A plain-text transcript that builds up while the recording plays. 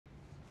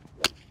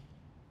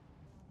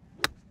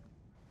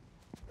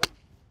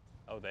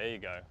Oh, there you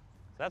go.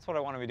 So that's what I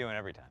want to be doing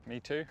every time. Me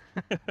too.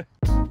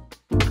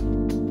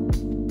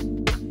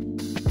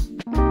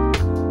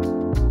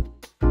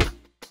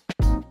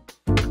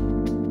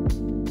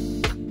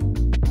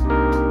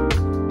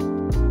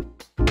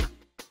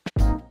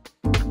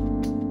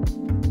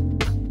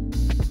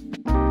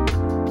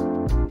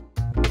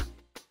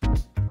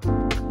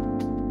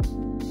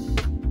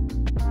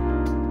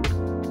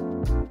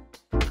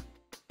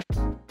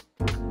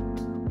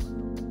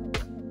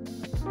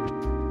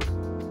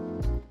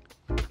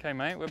 Okay,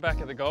 mate, we're back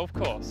at the golf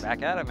course.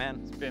 Back at it,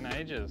 man. It's been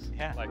ages.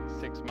 Yeah. Like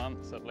 6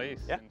 months at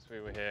least since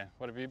we were here.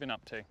 What have you been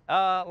up to?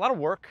 A lot of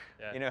work.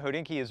 Yeah. You know,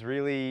 Hodinkee has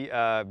really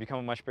become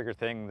a much bigger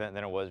thing than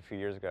it was a few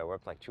years ago. We're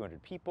up to like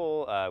 200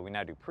 people. We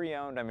now do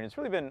pre-owned. I mean, it's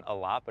really been a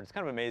lot, but it's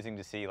kind of amazing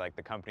to see like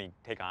the company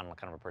take on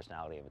kind of a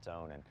personality of its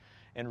own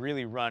and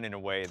really run in a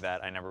way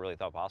that I never really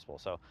thought possible.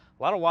 So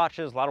a lot of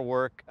watches, a lot of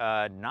work,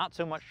 not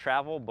so much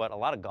travel, but a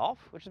lot a golf,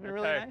 which has been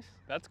really nice.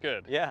 That's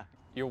good. Yeah.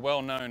 You're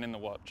well known in the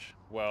watch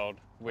world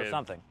with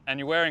something. And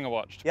you're wearing a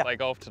watch to play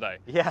golf today.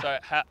 Yeah. So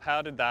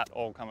how did that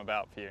all come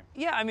about for you?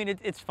 Yeah, I mean,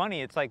 it's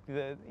funny. It's like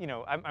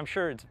I'm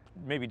sure it's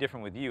maybe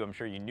different with you. I'm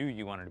sure you knew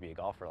you wanted to be a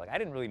golfer. Like I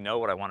didn't really know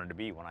what I wanted to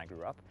be when I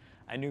grew up.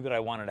 I knew that I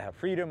wanted to have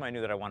freedom. I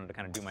knew that I wanted to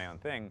kind of do my own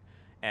thing.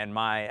 And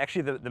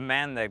actually the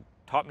man that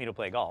taught me to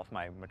play golf,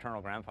 my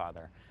maternal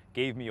grandfather,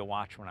 gave me a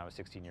watch when I was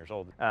 16 years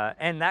old.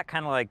 And that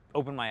kind of like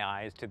opened my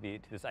eyes to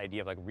this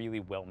idea of like really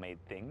well-made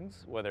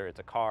things, whether it's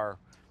a car,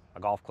 a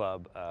golf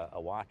club,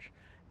 a watch.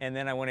 And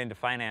then I went into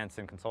finance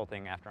and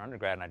consulting after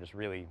undergrad, and I just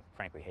really,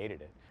 frankly,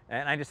 hated it.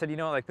 And I just said, you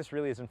know, like this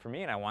really isn't for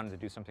me, and I wanted to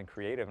do something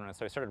creative. And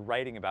so I started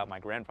writing about my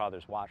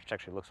grandfather's watch, which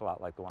actually looks a lot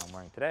like the one I'm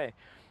wearing today.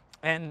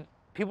 And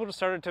people just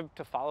started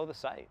to follow the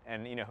site.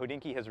 And you know,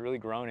 Hodinkee has really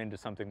grown into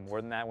something more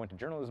than that. Went to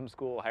journalism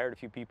school, hired a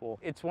few people.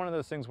 It's one of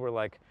those things where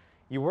like,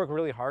 you work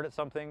really hard at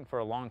something for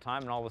a long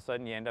time, and all of a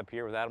sudden you end up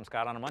here with Adam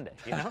Scott on a Monday,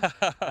 you know?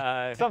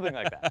 Something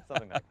like that,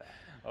 something like that.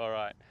 All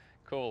right.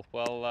 Cool.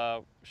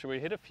 Well, should we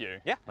hit a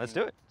few? Yeah, let's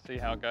do it. See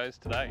how it goes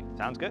today.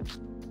 Sounds good.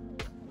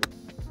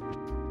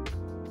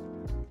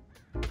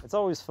 It's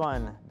always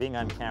fun being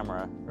on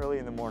camera early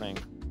in the morning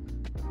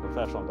with a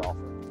professional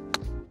golfer.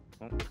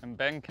 And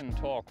Ben can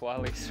talk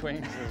while he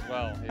swings as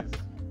well.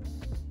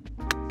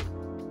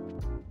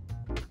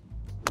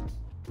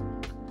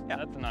 Yeah,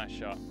 that's a nice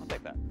shot. I'll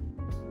take that.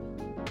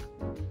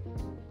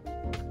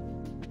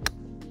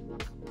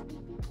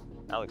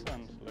 That looks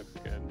nice. Looks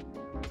good.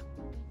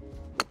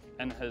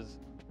 And has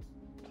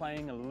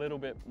playing a little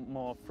bit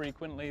more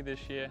frequently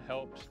this year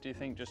helped, do you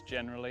think, just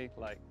generally?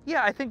 Like,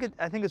 yeah, I think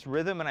it's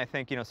rhythm, and I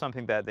think, you know,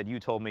 something that you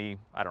told me,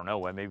 I don't know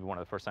when, maybe one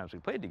of the first times we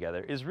played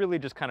together, is really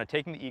just kind of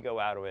taking the ego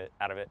out of it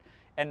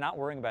and not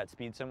worrying about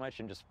speed so much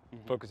and just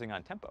focusing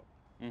on tempo.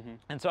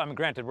 And so, I mean,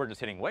 granted, we're just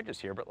hitting wedges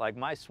here, but like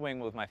my swing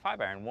with my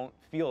 5-iron won't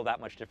feel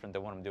that much different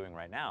than what I'm doing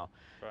right now.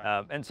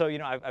 Right. And so, you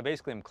know, I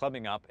basically am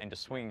clubbing up and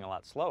just swinging a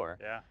lot slower.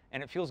 Yeah.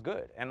 And it feels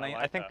good. And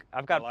I think that.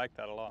 I've got. I like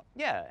that a lot.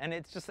 Yeah, and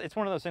it's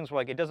one of those things where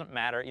like it doesn't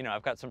matter. You know,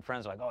 I've got some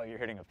friends like, oh, you're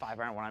hitting a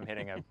 5-iron when I'm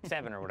hitting a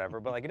 7 or whatever.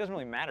 But like, it doesn't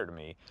really matter to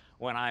me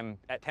when I'm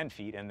at 10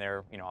 feet and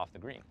they're, you know, off the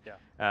green.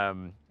 Yeah.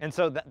 And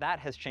so that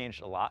has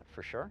changed a lot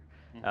for sure.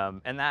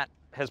 And that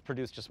has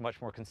produced just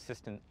much more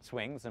consistent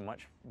swings and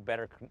much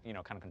better, you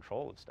know, kind of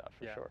control of stuff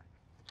for sure.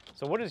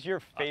 So what is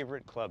your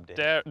favorite club,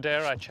 Dave?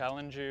 Dare I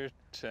challenge you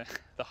to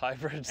the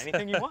hybrids?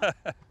 Anything you want.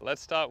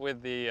 Let's start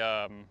with the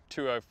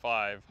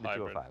 205 the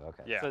hybrid. 205,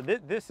 okay. Yeah. So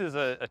this is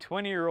a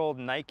 20-year-old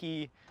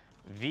Nike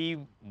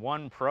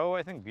V1 Pro,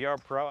 I think,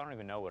 VR Pro. I don't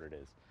even know what it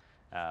is.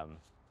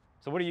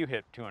 So what do you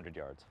hit 200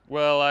 yards?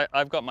 Well,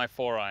 I've got my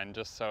 4-iron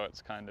just so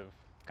it's kind of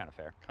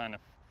fair. Kind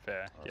of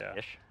fair, yeah.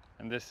 Ish.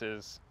 And this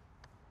is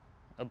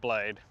a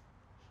blade.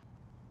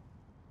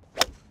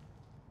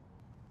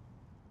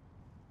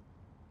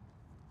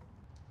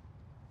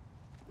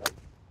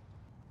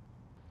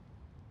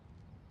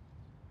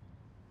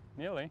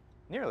 Nearly.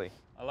 Nearly.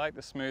 I like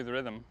the smooth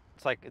rhythm.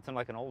 It's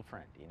like an old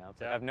friend, you know.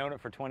 It's like Yeah. I've known it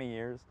for 20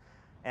 years,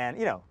 and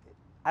you know,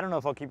 I don't know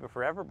if I'll keep it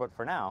forever, but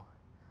for now,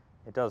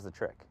 it does the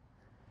trick.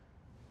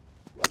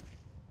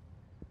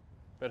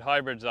 But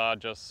hybrids are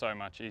just so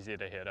much easier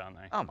to hit, aren't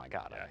they? Oh my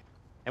God. Yeah.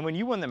 And when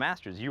you won the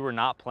Masters, you were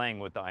not playing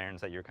with the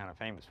irons that you're kind of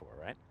famous for,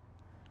 right?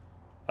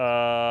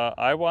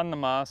 I won the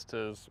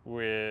Masters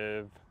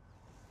with.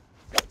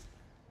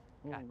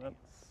 Ooh, that's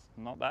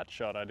not that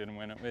shot I didn't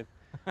win it with.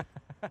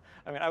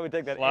 I mean, I would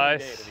take that any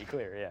day, to be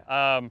clear,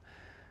 yeah.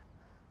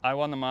 I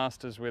won the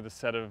Masters with a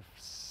set of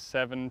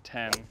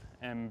 710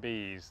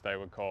 MBs, they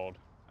were called.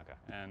 Okay.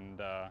 And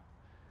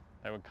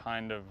they were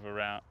kind of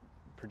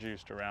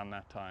produced around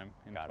that time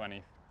in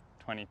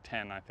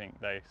 2010, I think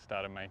they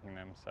started making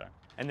them. So.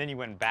 And then you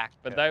went back.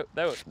 But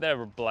they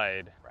were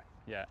blade. Right.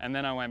 Yeah. And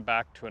then I went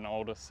back to an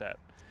older set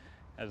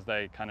as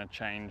they kind of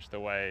changed the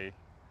way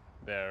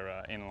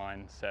their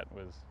inline set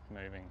was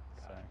moving.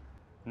 So.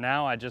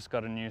 Now I just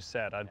got a new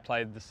set. I'd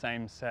played the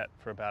same set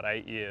for about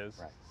 8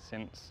 years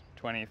since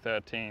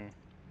 2013,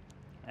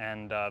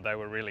 and they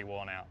were really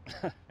worn out.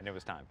 And it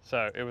was time.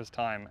 So it was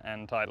time,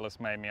 and Titleist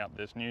made me up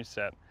this new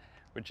set,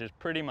 which is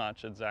pretty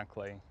much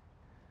exactly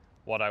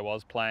what I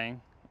was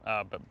playing,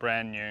 but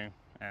brand new,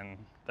 and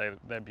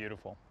they're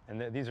beautiful.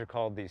 And these are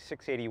called the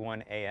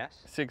 681 AS?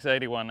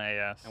 681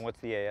 AS. And what's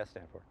the AS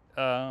stand for?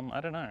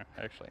 I don't know,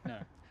 actually, no.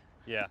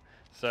 Yeah,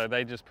 so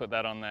they just put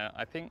that on there,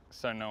 I think,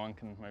 so no one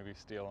can maybe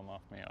steal them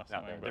off me or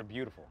something. No, they're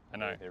beautiful. I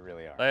know. They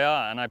really are. They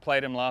are, and I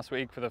played them last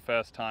week for the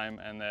first time,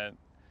 and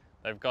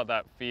they've got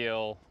that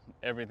feel,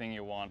 everything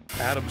you want.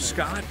 Adam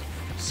Scott,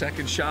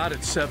 second shot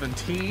at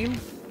 17.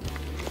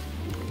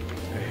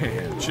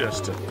 And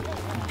just a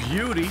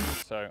beauty.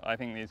 So I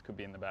think these could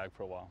be in the bag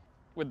for a while.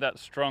 With that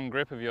strong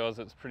grip of yours,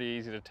 it's pretty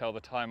easy to tell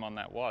the time on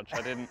that watch.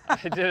 I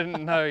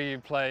didn't know you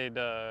played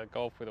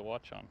golf with a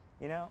watch on.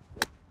 You know,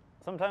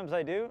 sometimes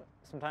I do,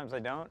 sometimes I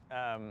don't.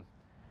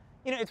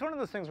 You know, it's one of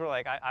those things where,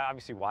 like, I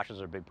obviously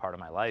watches are a big part of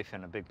my life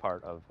and a big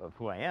part of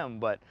who I am,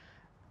 but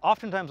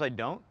oftentimes I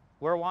don't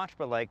wear a watch,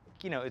 but, like,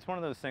 you know, it's one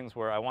of those things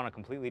where I want to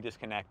completely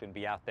disconnect and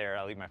be out there.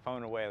 I leave my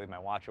phone away, I leave my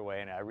watch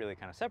away, and I really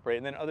kind of separate.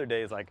 And then other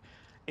days, like,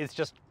 it's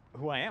just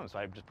who I am, so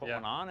I just put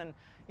one on. And,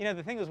 you know,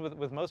 the thing is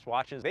with most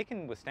watches, they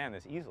can withstand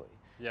this easily.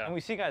 Yeah. And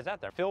we see guys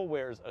out there. Phil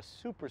wears a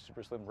super,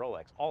 super slim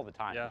Rolex all the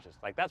time, which is,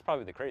 like, that's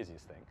probably the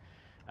craziest thing.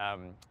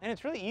 And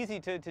it's really easy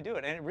to do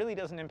it, and it really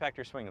doesn't impact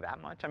your swing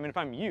that much. I mean, if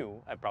I'm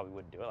you, I probably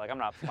wouldn't do it. Like, I'm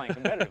not playing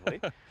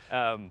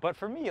competitively. But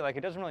for me, like,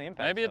 it doesn't really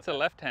impact. Maybe it's a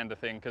left-hander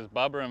thing, because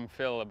Bubba and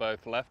Phil are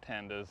both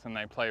left-handers, and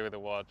they play with a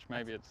watch.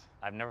 Maybe it's...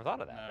 I've never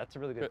thought of that. No, that's a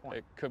really good point.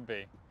 It could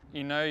be.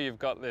 You know, you've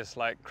got this,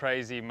 like,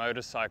 crazy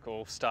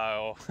motorcycle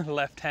style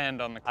left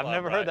hand on the club, I've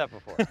never heard that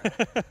before.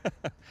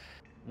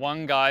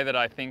 One guy that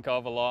I think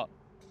of a lot,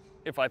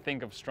 if I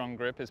think of strong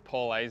grip, is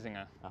Paul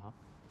Azinger.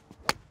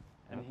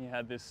 And he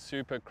had this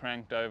super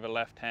cranked over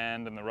left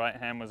hand, and the right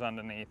hand was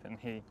underneath, and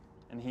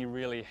he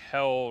really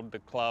held the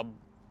club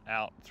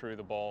out through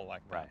the ball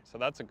like that. So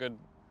that's a good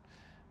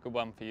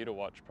one for you to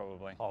watch,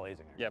 probably. Paul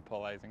Azinger. Yeah,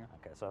 Paul Azinger.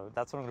 Okay, so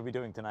that's what I'm going to be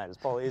doing tonight, is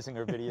Paul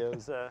Azinger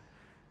videos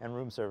and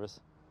room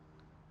service.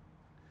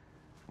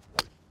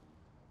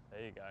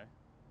 There you go.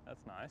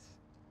 That's nice.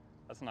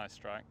 That's a nice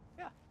strike.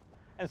 Yeah.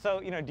 And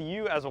so, you know, do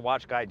you, as a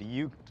watch guy, do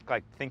you,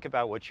 like, think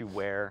about what you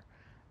wear,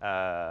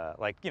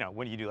 like, you know,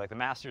 when you do, like, the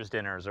Masters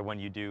dinners, or when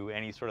you do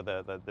any sort of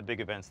the big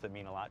events that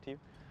mean a lot to you?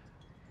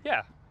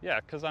 Yeah,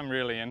 because I'm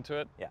really into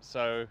it. Yeah.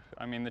 So,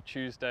 I mean, the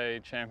Tuesday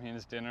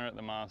Champions dinner at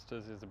the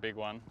Masters is a big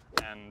one,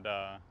 and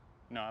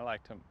you know, I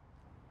like to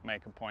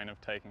make a point of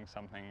taking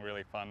something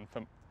really fun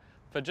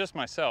for just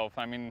myself.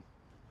 I mean,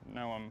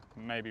 no one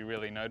maybe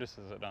really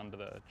notices it under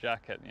the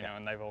jacket, you know,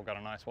 and they've all got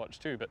a nice watch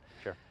too, but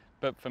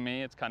but for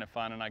me it's kind of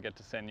fun, and I get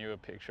to send you a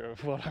picture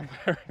of what I'm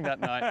wearing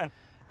that night,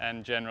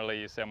 and generally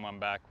you send one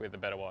back with a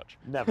better watch.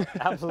 Never,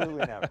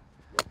 absolutely never.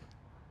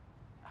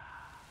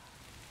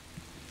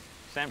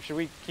 Sam, should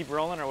we keep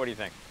rolling, or what do you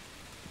think?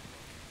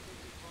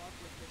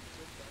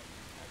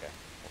 Okay,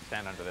 we'll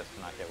stand under this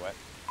to not get wet.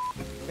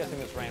 I'm guessing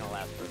this rain will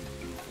last for...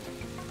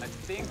 I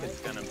think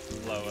it's going to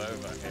blow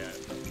over here.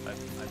 I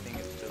think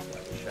it's just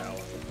like a shower.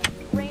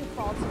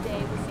 Rainfall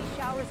today. We'll see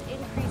showers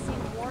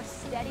increasing, more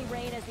steady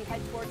rain as we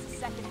head towards the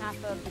second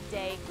half of the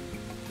day.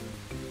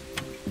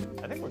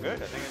 I think we're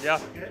good. I think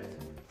it's good.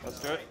 Let's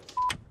do it.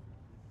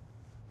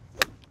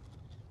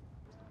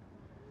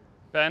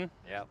 Ben?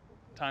 Yeah.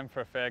 Time for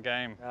a fair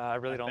game. I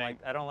really don't like.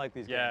 I don't like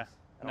these games.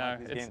 I don't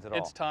like these games at all.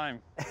 It's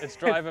time. It's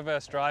driver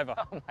versus driver.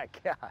 Oh my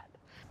God.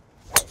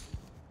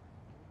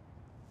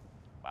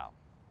 Wow.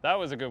 That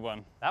was a good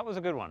one. That was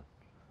a good one.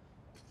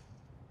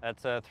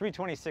 That's a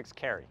 326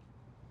 carry.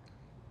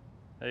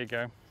 There you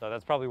go. So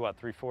that's probably what,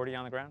 340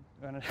 on the ground?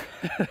 Yeah.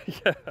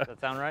 Does that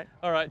sound right?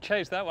 All right,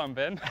 chase that one,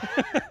 Ben.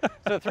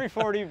 So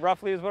 340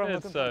 roughly is what I'm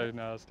looking for? It's so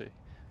nasty.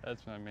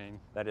 That's what I mean.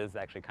 That is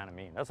actually kind of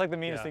mean. That's like the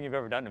meanest thing you've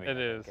ever done to me. It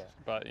is,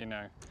 but you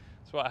know,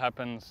 it's what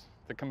happens.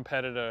 The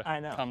competitor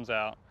comes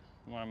out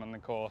when I'm on the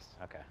course.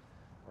 Okay,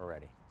 we're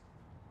ready.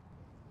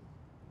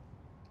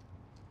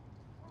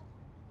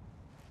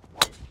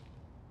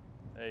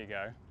 There you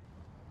go.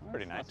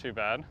 Pretty nice. Not too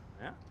bad.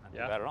 Yeah, not too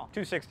bad at all.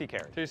 260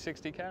 carry.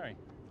 260 carry.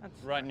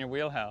 That's right in your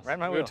wheelhouse. Right in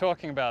my wheelhouse. We were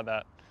talking about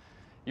that.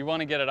 You want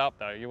to get it up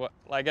though. You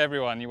like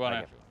everyone. You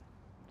want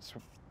to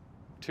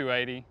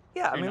 280.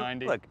 Yeah, 290. I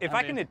mean, look, if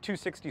I can hit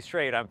 260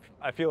 straight,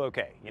 I feel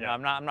okay. You know,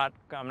 I'm not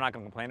going to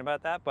complain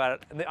about that.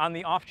 But on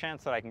the off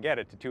chance that I can get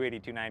it to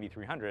 280, 290,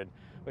 300,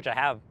 which I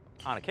have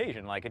on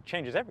occasion, like, it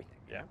changes everything.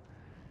 Yeah.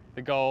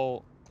 The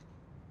goal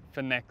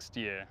for next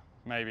year,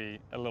 maybe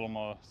a little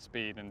more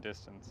speed and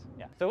distance.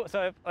 Yeah. So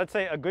if, let's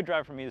say a good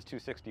drive for me is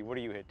 260. What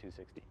do you hit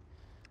 260?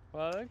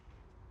 Well,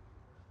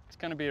 it's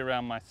going to be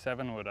around my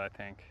 7-wood, I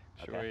think.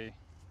 Should we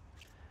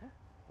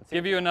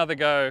give you another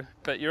go?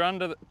 But you're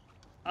under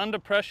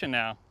pressure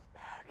now.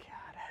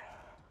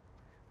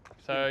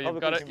 So you've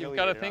got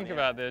to think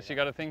about this. You've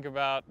got to think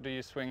about, do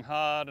you swing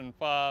hard and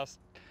fast,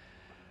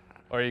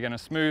 or are you going to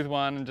smooth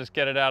one and just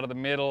get it out of the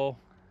middle?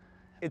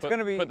 It's going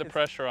to be put the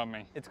pressure on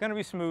me. It's going to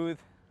be smooth,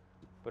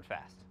 but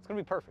fast. It's going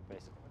to be perfect,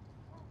 basically.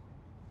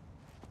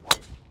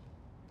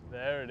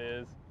 There it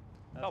is.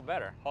 Felt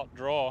better. Hot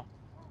draw.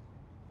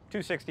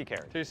 260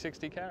 carry.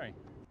 260 carry.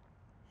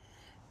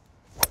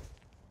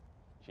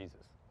 Jesus.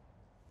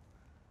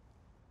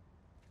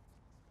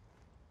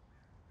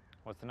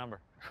 What's the number?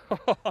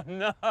 Oh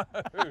no!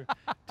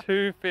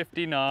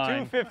 259.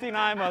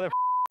 259, mother.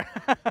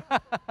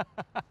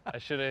 I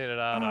should have hit it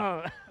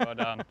harder. Well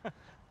done.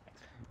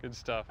 Good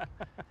stuff.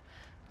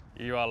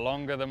 You are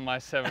longer than my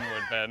 7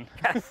 wood, Ben.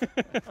 That's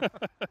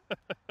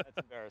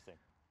embarrassing.